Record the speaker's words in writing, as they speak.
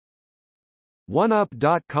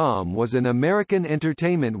OneUp.com was an American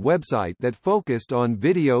entertainment website that focused on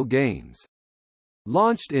video games.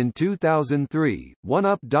 Launched in 2003,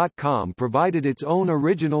 OneUp.com provided its own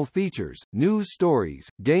original features, news stories,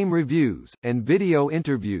 game reviews, and video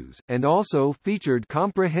interviews, and also featured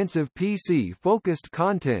comprehensive PC-focused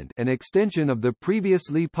content, an extension of the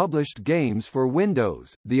previously published Games for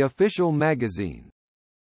Windows, the official magazine.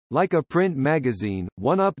 Like a print magazine,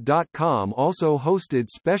 OneUp.com also hosted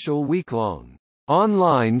special week-long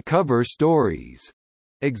online cover stories.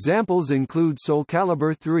 Examples include Soul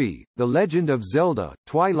Calibur 3, The Legend of Zelda,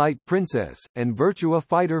 Twilight Princess, and Virtua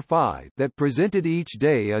Fighter 5 that presented each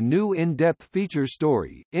day a new in-depth feature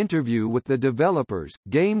story, interview with the developers,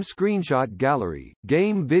 game screenshot gallery,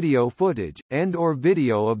 game video footage, and/or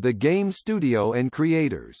video of the game studio and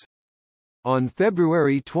creators. On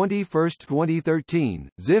February 21, 2013,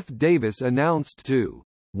 Ziff Davis announced to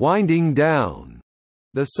 "winding down"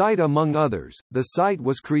 the site. Among others, the site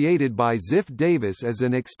was created by Ziff Davis as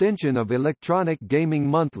an extension of Electronic Gaming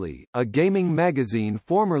Monthly, a gaming magazine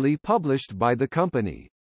formerly published by the company.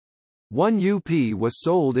 OneUp was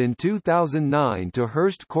sold in 2009 to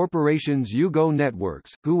Hearst Corporation's Yugo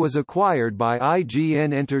Networks, who was acquired by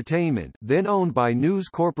IGN Entertainment, then owned by News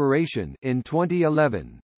Corporation, in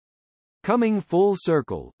 2011. Coming full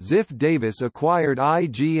circle, Ziff Davis acquired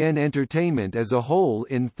IGN Entertainment as a whole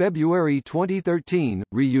in February 2013,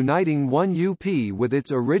 reuniting OneUp with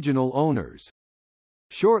its original owners.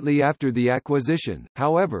 Shortly after the acquisition,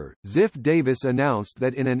 however, Ziff Davis announced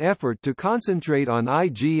that in an effort to concentrate on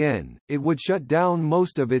IGN, it would shut down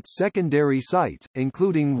most of its secondary sites,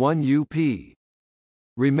 including OneUp.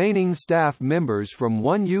 Remaining staff members from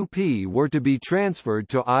OneUp were to be transferred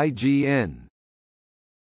to IGN.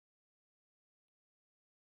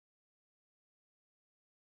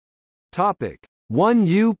 Topic: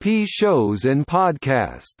 OneUp shows and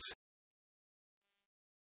podcasts.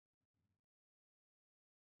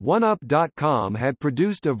 OneUp.com had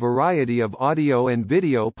produced a variety of audio and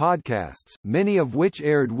video podcasts, many of which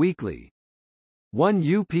aired weekly.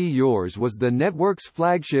 OneUp Yours was the network's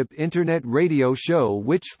flagship internet radio show,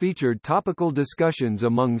 which featured topical discussions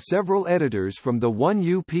among several editors from the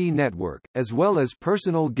OneUp network, as well as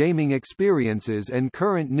personal gaming experiences and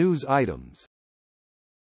current news items.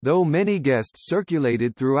 Though many guests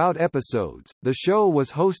circulated throughout episodes, the show was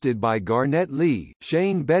hosted by Garnett Lee,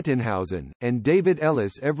 Shane Bettenhausen, and David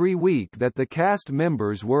Ellis every week that the cast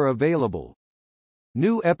members were available.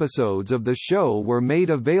 New episodes of the show were made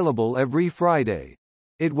available every Friday.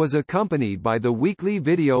 It was accompanied by the weekly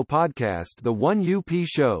video podcast The OneUp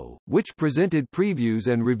Show, which presented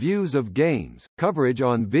previews and reviews of games, coverage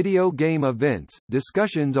on video game events,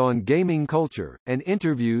 discussions on gaming culture, and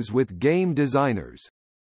interviews with game designers.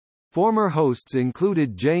 Former hosts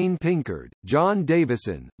included Jane Pinkard, John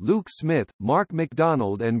Davison, Luke Smith, Mark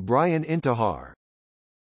McDonald and Brian Intihar.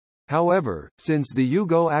 However, since the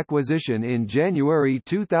Yugo acquisition in January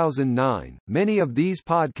 2009, many of these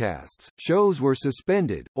podcasts, shows were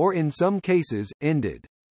suspended, or in some cases, ended.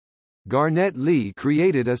 Garnett Lee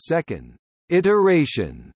created a second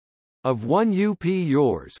iteration of OneUp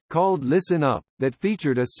Yours, called Listen Up, that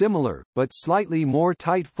featured a similar, but slightly more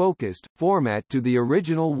tight-focused, format to the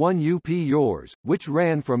original OneUp Yours, which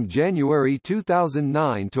ran from January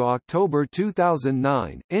 2009 to October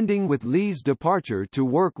 2009, ending with Lee's departure to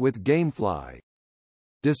work with Gamefly.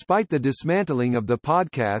 Despite the dismantling of the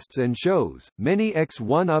podcasts and shows, many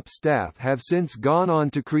ex-OneUp staff have since gone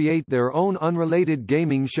on to create their own unrelated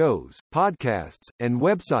gaming shows, podcasts, and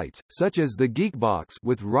websites, such as The Geekbox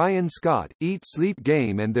with Ryan Scott, Eat Sleep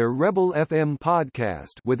Game, and their Rebel FM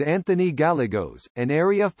podcast with Anthony Gallegos, and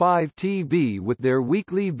Area 5 TV with their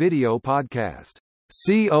weekly video podcast,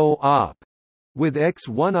 Co-op, with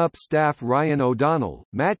ex-OneUp staff Ryan O'Donnell,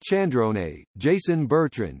 Matt Chandrone, Jason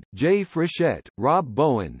Bertrand, Jay Frechette, Rob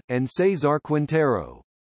Bowen, and Cesar Quintero.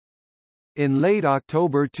 In late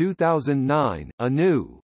October 2009, a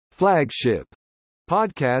new flagship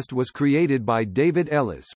podcast was created by David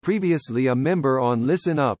Ellis, previously a member on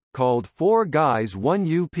Listen Up, called Four Guys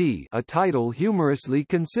OneUp, a title humorously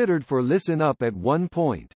considered for Listen Up at one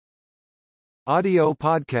point. Audio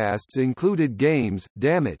podcasts included Games,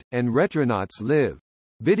 Dammit, and Retronauts Live.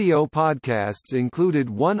 Video podcasts included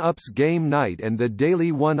OneUp's Game Night and the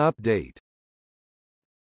Daily One Update.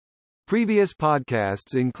 Previous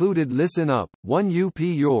podcasts included Listen Up, OneUp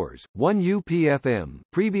Yours, OneUp FM,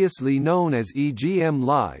 previously known as EGM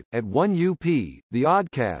Live, at OneUp, The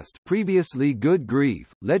Oddcast, previously Good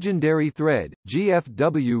Grief, Legendary Thread,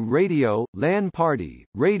 GFW Radio, LAN Party,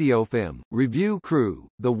 RadioFM, Review Crew,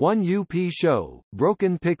 The OneUp Show,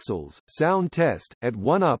 Broken Pixels, Sound Test, at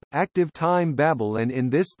OneUp, Active Time Babble, and In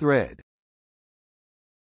This Thread.